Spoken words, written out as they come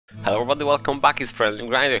Hello everybody, welcome back, it's Friendly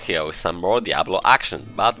Grinder here with some more Diablo action.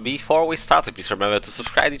 But before we start, please remember to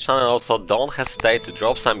subscribe to the channel and also don't hesitate to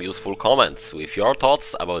drop some useful comments with your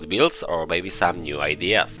thoughts about builds or maybe some new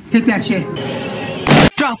ideas. Hit that shit.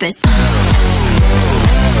 Drop it.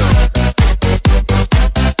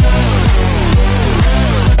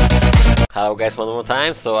 Hello guys, one more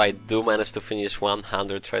time. So I do manage to finish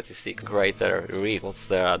 136 greater reef. What's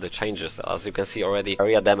the changes? As you can see already,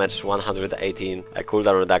 area damage 118, a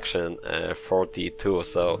cooldown reduction 42.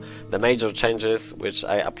 So the major changes which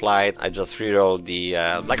I applied, I just rerolled the,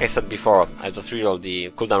 like I said before, I just rerolled the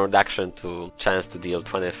cooldown reduction to chance to deal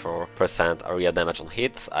 24% area damage on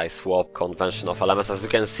hits. I swapped convention of elements. As you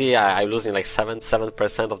can see, I'm losing like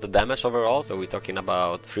 7% of the damage overall. So we're talking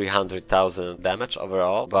about 300,000 damage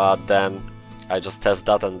overall. But then I just test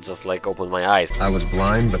that and just like open my eyes. I was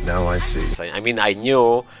blind, but now I see. I mean, I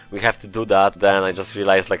knew we have to do that, then I just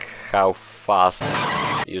realized like how fast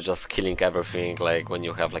you're just killing everything, like when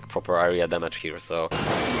you have like proper area damage here, so...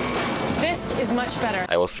 This is much better.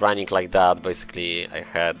 I was running like that, basically I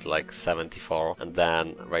had like 74, and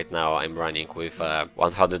then right now I'm running with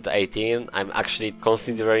 118. I'm actually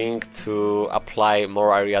considering to apply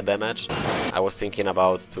more area damage. I was thinking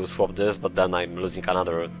about to swap this, but then I'm losing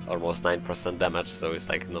another almost 9% damage, so it's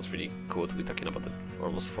like not really good. We're talking about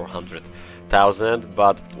almost 400,000,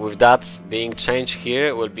 but with that being changed here,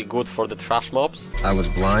 it will be good for the trash mobs. I was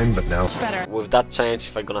blind, but now... Better. With that change,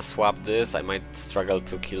 if I'm gonna swap this, I might struggle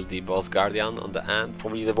to kill the boss guardian on the end.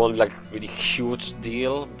 Probably it won't be like really huge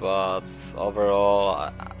deal, but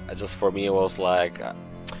overall, just for me it was like...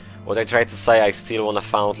 what I tried to say, I still wanna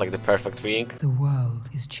found like the perfect ring. The world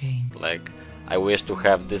is changed. Like, I wish to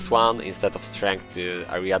have this one instead of strength to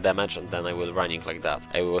area damage, and then I will running like that.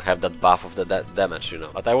 I will have that buff of the damage, you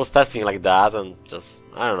know. But I was testing like that and just,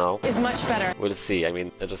 I don't know. Is much better. We'll see. I mean,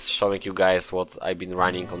 I'm just showing you guys what I've been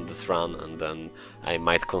running on this run, and then I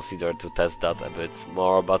might consider to test that a bit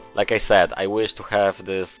more. But like I said, I wish to have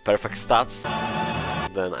this perfect stats.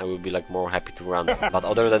 Then I will be like more happy to run. But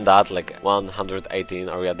other than that, like 118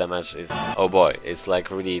 area damage is, oh boy, it's like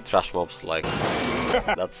really trash mobs, like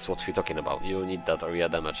that's what we're talking about. You need that area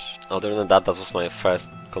damage. Other than that, that was my first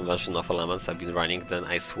convention of elements I've been running. Then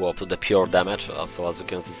I swapped to the pure damage, so as you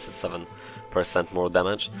can see, 7% more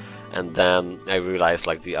damage. And then I realized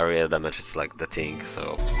like the area damage is like the thing,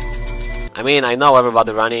 so... I mean, I know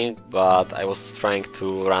everybody running, but I was trying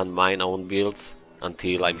to run my own builds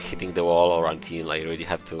until I'm hitting the wall, or until I really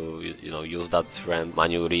have to, you know, use that rend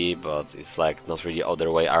manually, but it's like not really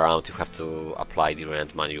other way around. You have to apply the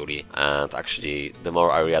rend manually, and actually the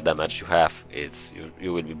more area damage you have,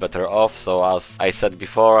 you will be better off. So as I said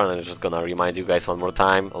before, and I'm just gonna remind you guys one more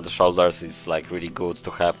time, on the shoulders it's like really good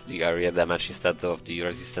to have the area damage instead of the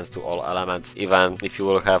resistance to all elements. Even if you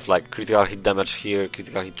will have like critical hit damage here,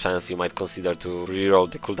 critical hit chance, you might consider to reroll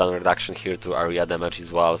the cooldown reduction here to area damage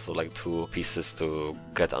as well, so like 2 pieces to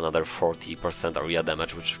get another 40% area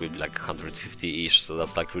damage, which will be like 150-ish, so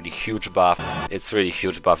that's like really huge buff. It's really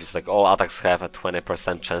huge buff. It's like all attacks have a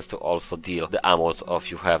 20% chance to also deal the amount of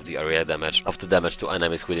you have the area damage of the damage to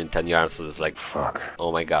enemies within 10 yards, so it's like, fuck,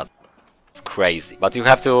 oh my god. It's crazy. But you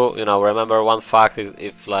have to, you know, remember one fact is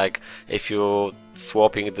if you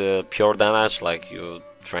swapping the pure damage, like you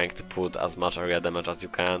trying to put as much area damage as you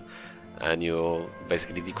can, and you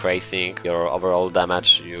basically decreasing your overall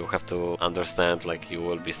damage, you have to understand like you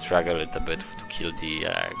will be struggling a bit to kill the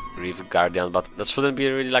Reef Guardian, but that shouldn't be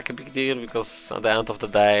really like a big deal, because at the end of the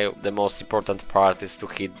day the most important part is to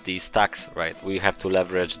hit the stacks, right? We have to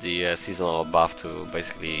leverage the seasonal buff to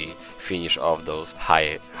basically finish off those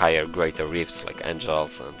higher, greater rifts like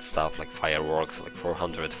angels and stuff, like fireworks, like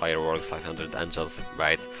 400 fireworks, 500 angels,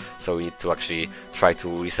 right? So we need to actually try to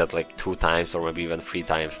reset like 2 times or maybe even 3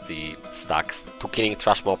 times the stacks. To killing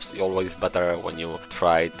trash mobs is always better when you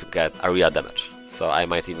try to get area damage. So I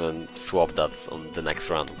might even swap that on the next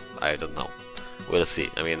run, I don't know. We'll see.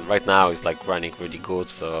 I mean, right now it's like running really good,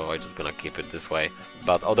 so I'm just gonna keep it this way.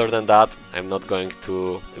 But other than that, I'm not going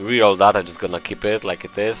to reroll that, I'm just gonna keep it like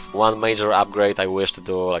it is. One major upgrade I wish to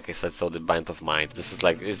do, like I said, so the Bind of Mind. This is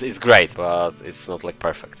like, it's great, but it's not like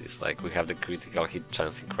perfect. It's like we have the critical hit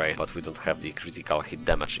chance increase, but we don't have the critical hit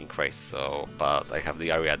damage increase, so... but I have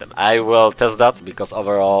the area damage. I will test that, because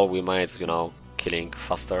overall we might, you know, killing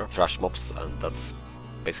faster trash mobs, and that's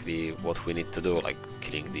basically what we need to do, like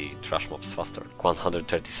killing the trash mobs faster.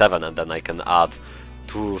 137, and then I can add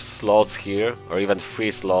 2 slots here, or even 3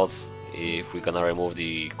 slots if we're gonna remove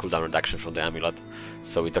the cooldown reduction from the amulet.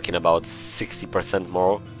 So we're talking about 60%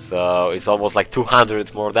 more, so it's almost like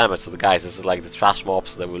 200 more damage. So guys, this is like the trash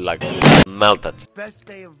mobs that will like melt it. Best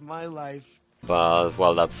day of my life But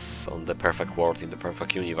well, that's on the perfect world in the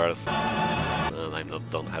perfect universe. And I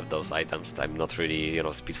don't have those items. I'm not really, you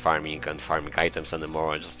know, speed farming and farming items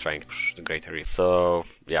anymore. I'm just trying to push the great area. So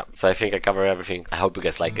yeah, so I think I covered everything. I hope you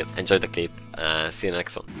guys like it. Enjoy the clip. See you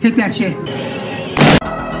next one. Hit that shit.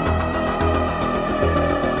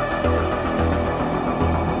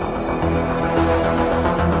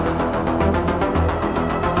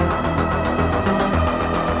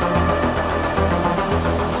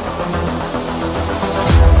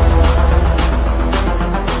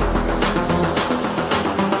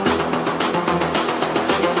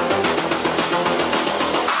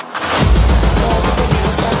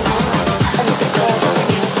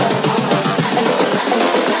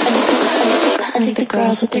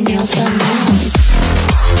 Girls with their nails done now.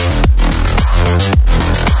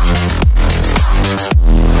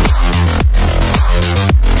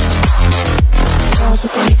 Girls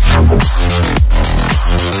with their nails done.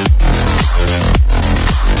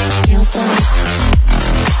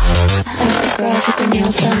 I like the girls with their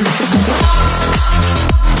nails done.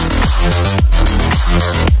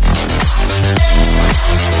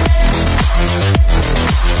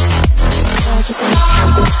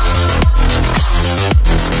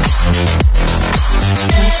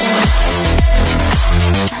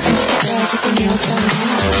 Girls with their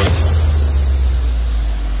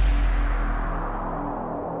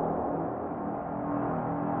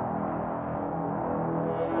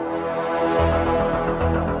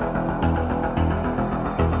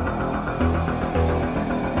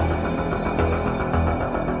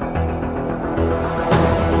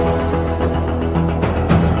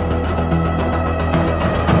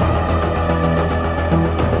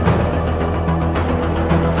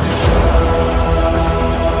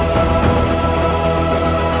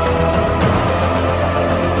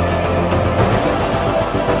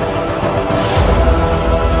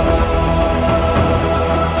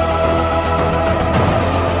nails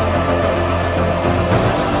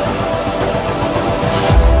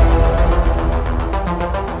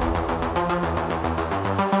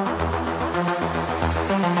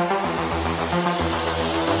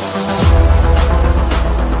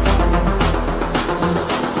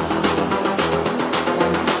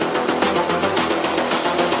done.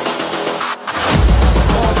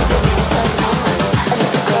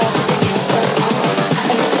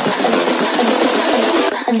 Girls with their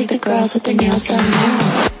nails done now.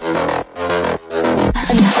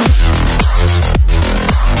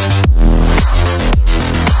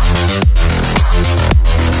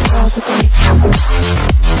 Girls with their nails done.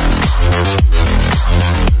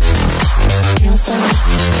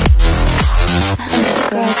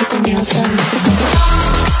 Girls with their nails done.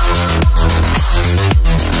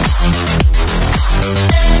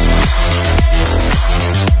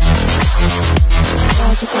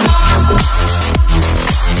 Girls with their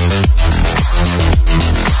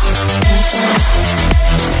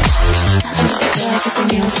girls with their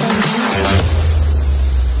nails done now.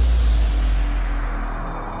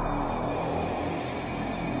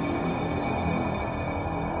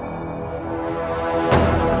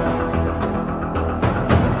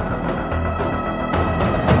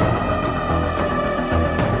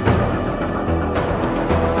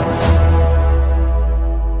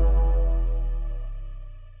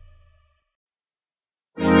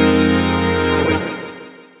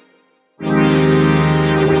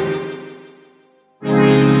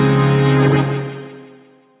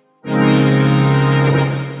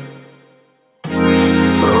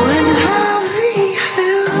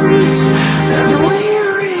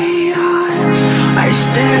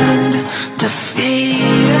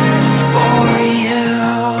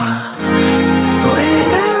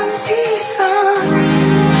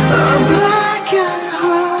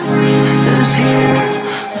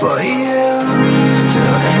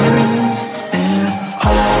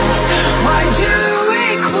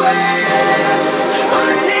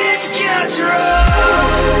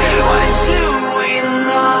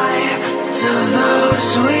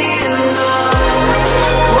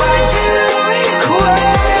 Why do we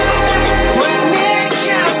quit when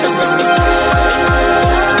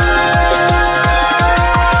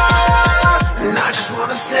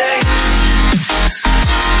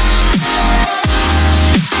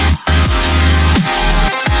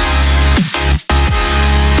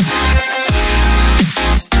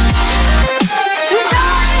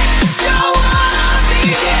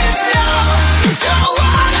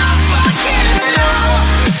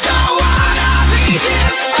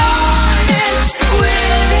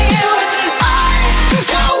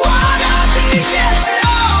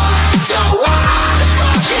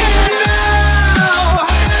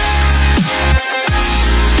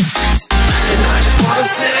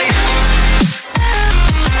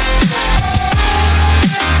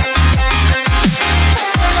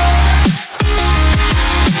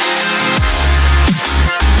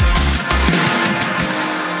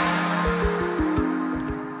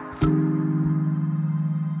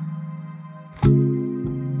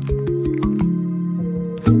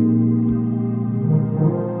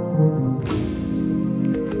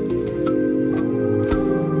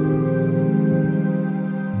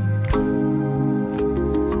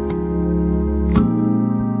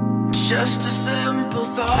just a simple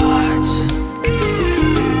thought.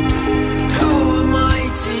 Who am I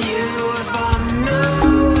to you if I'm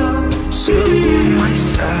new to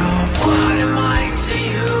myself? What am I to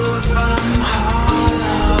you if I'm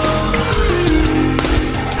hollow?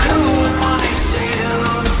 Who am I to you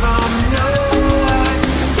if I'm no one?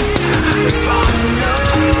 If I'm no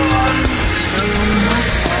one to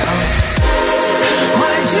myself?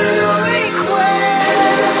 Why do we quit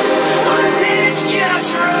when it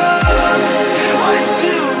gets rough? Why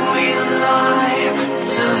do we lie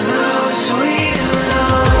to those we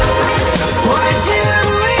love? Why do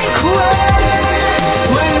we quit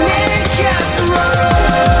when it gets rough?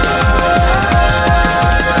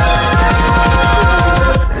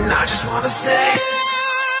 And I just wanna say,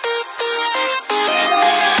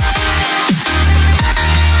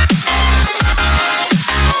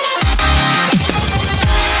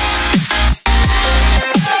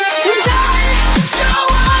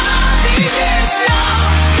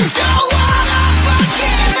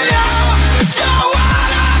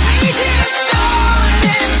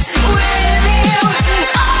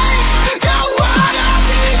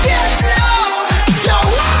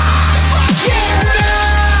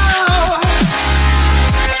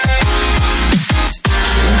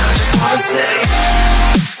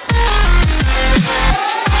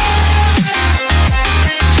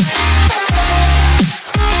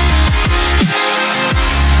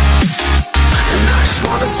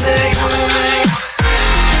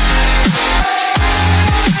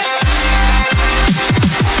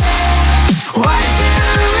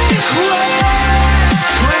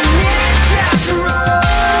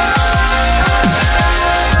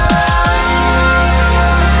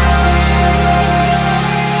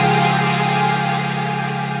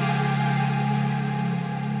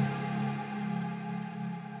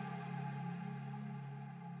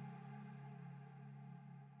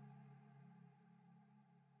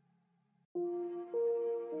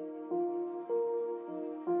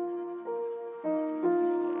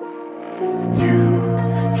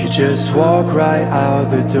 You just walk right out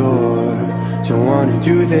the door. Don't wanna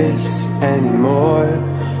do this anymore.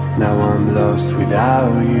 Now I'm lost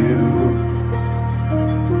without you.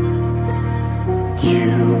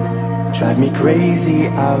 You drive me crazy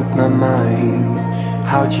out my mind.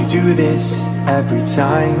 How'd you do this every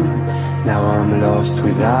time? Now I'm lost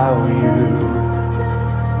without you.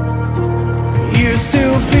 Used to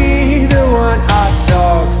be the one I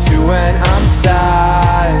talk to when I'm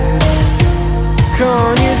sad.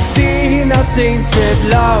 Can't you see now tainted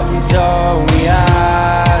love is all we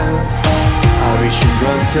have? Our issues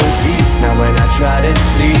run so deep, now when I try to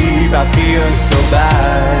sleep I feel so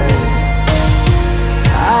bad.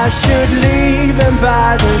 I should leave and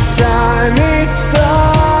by the time it's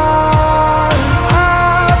done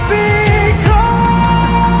I'll be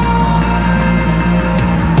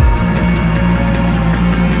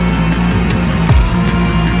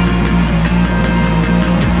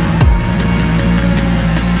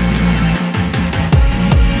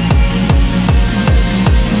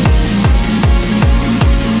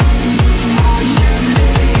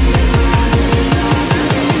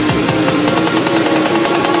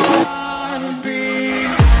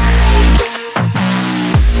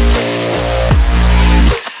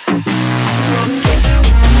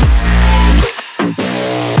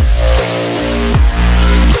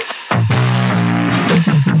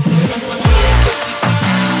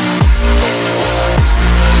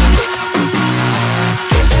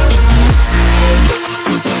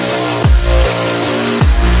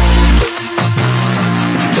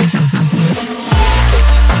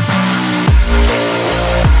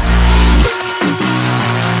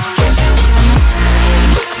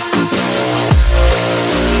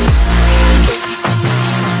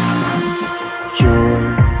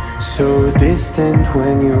distant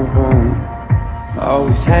when you're home,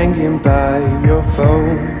 always hanging by your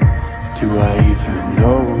phone. Do I even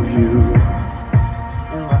know you?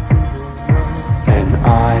 And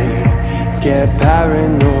I get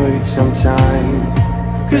paranoid sometimes,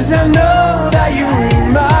 'cause I know that you ain't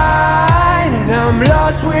mine, and I'm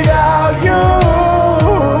lost without you.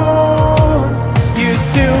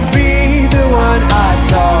 Used to be the one I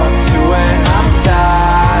talk to when I'm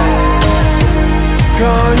sad.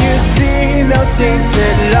 Can't you see now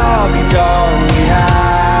tainted love is all we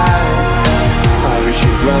have? Our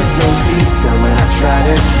issues run so deep, now when I try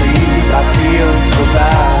to sleep I feel so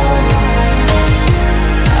bad.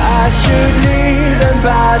 I should leave and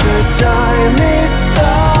by the time it's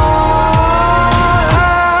done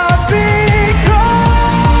I'll be gone.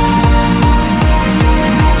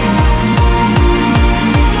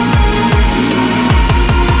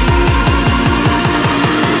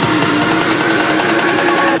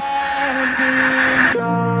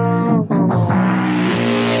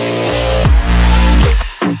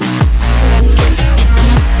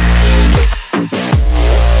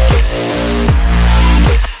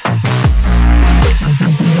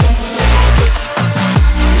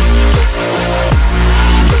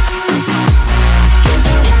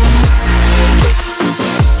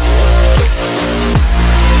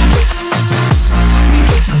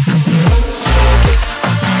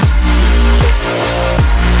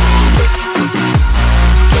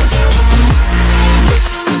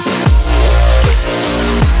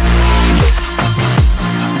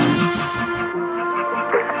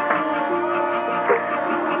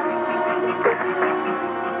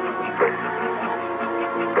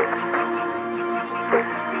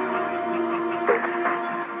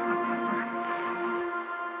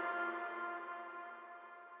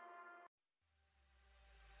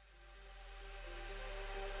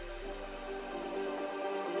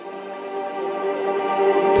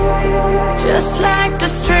 Just like the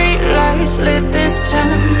street lights lit this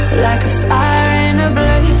town, like a fire in a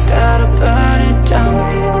blaze, gotta burn it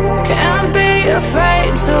down. Can't be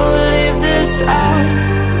afraid to leave this out.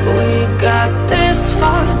 We got this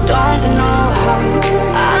far, don't know how.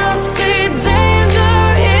 I see danger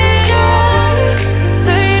in us.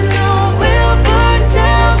 They know we'll burn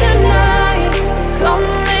down the night.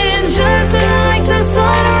 Coming just like the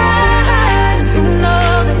sunrise. You know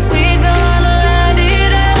that we gonna let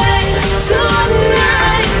it away.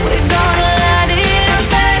 Tonight, we gonna let it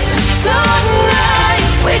away. Tonight,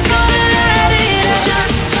 we gonna let it away.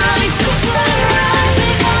 Just like the sunrise, we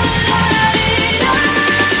gonna let it away.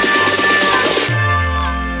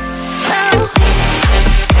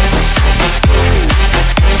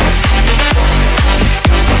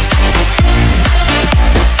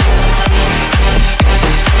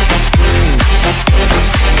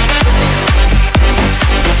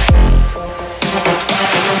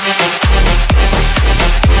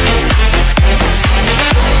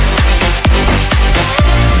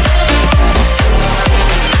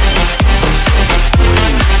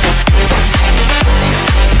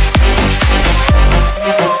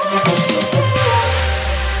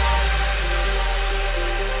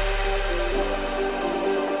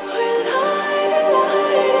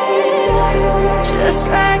 Just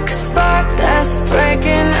like a spark that's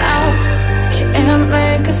breaking out, can't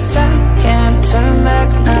make a stop.